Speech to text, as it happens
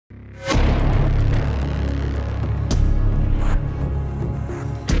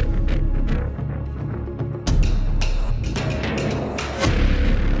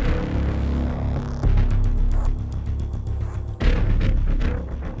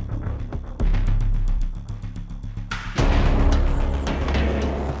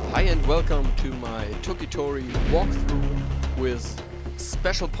welcome to my Toki Tori walkthrough with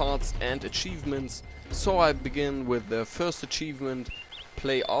special parts and achievements. So I begin with the first achievement,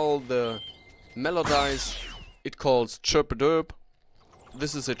 play all the melodies. It calls Chirpaderp.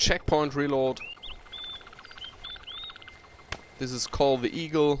 This is a checkpoint reload. This is called the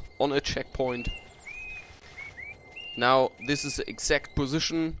eagle on a checkpoint. Now this is the exact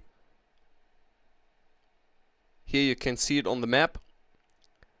position. Here you can see it on the map.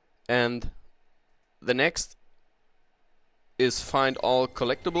 And the next is find all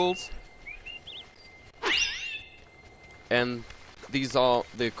collectibles. And these are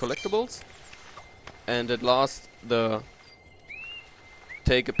the collectibles. And at last the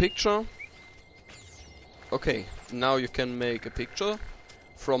take a picture. Okay, now you can make a picture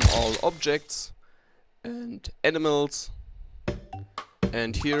from all objects and animals.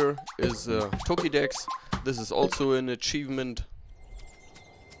 And here is a TokiDex. This is also an achievement.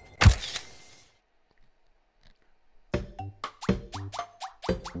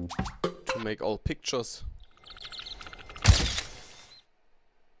 To make all pictures.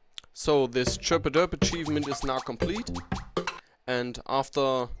 So this Chirpaderp achievement is now complete. And after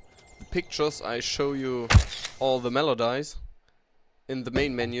the pictures I show you all the melodies in the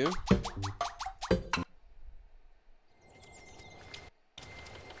main menu.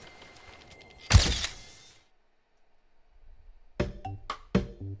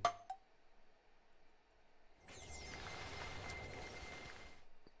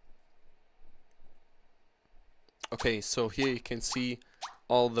 Okay, so here you can see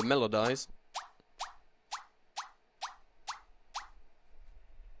all the melodies.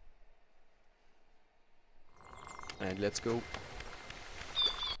 And let's go.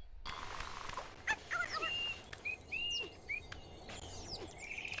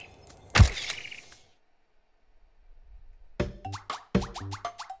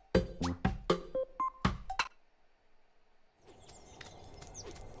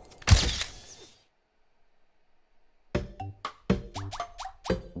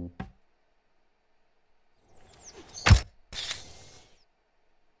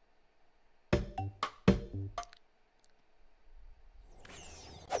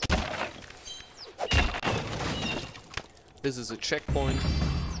 This is a checkpoint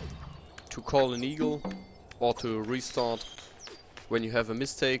to call an eagle or to restart when you have a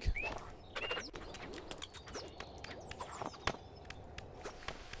mistake.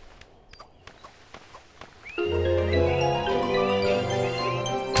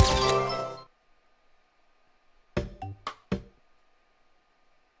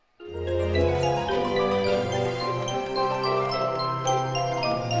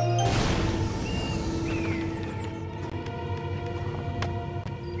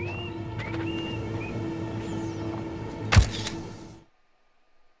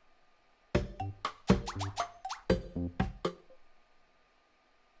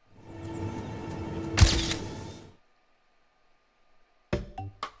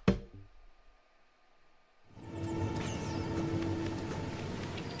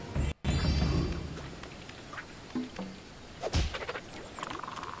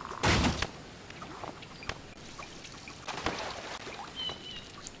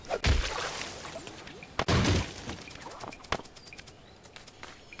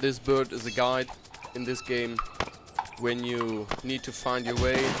 This bird is a guide in this game. When you need to find your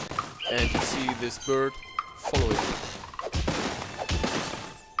way and you see this bird, follow it.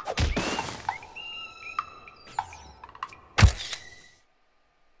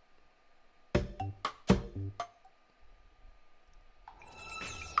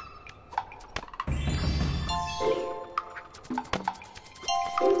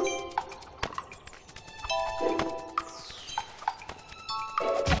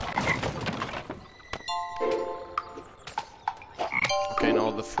 Okay,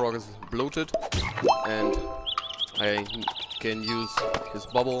 now the frog is bloated and I can use his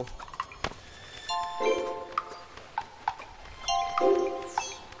bubble.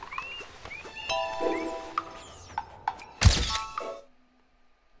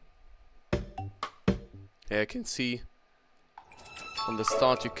 Here I can see on the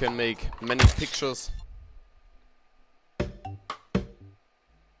start you can make many pictures.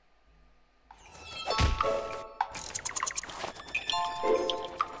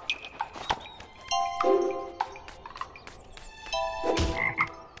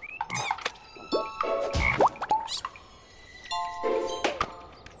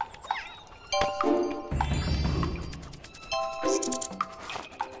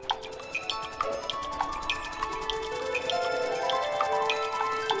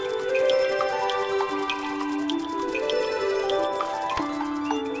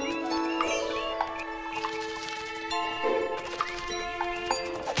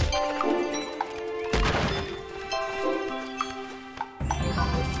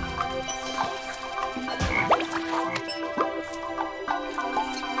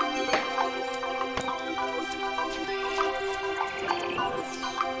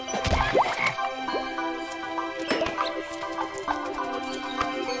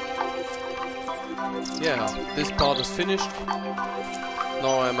 Yeah, this part is finished.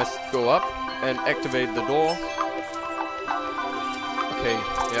 Now I must go up and activate the door. Okay,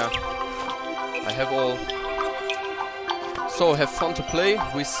 yeah. I have all. So have fun to play.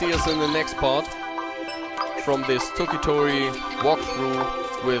 We see us in the next part from this Toki Tori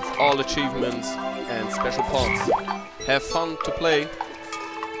walkthrough with all achievements and special parts. Have fun to play.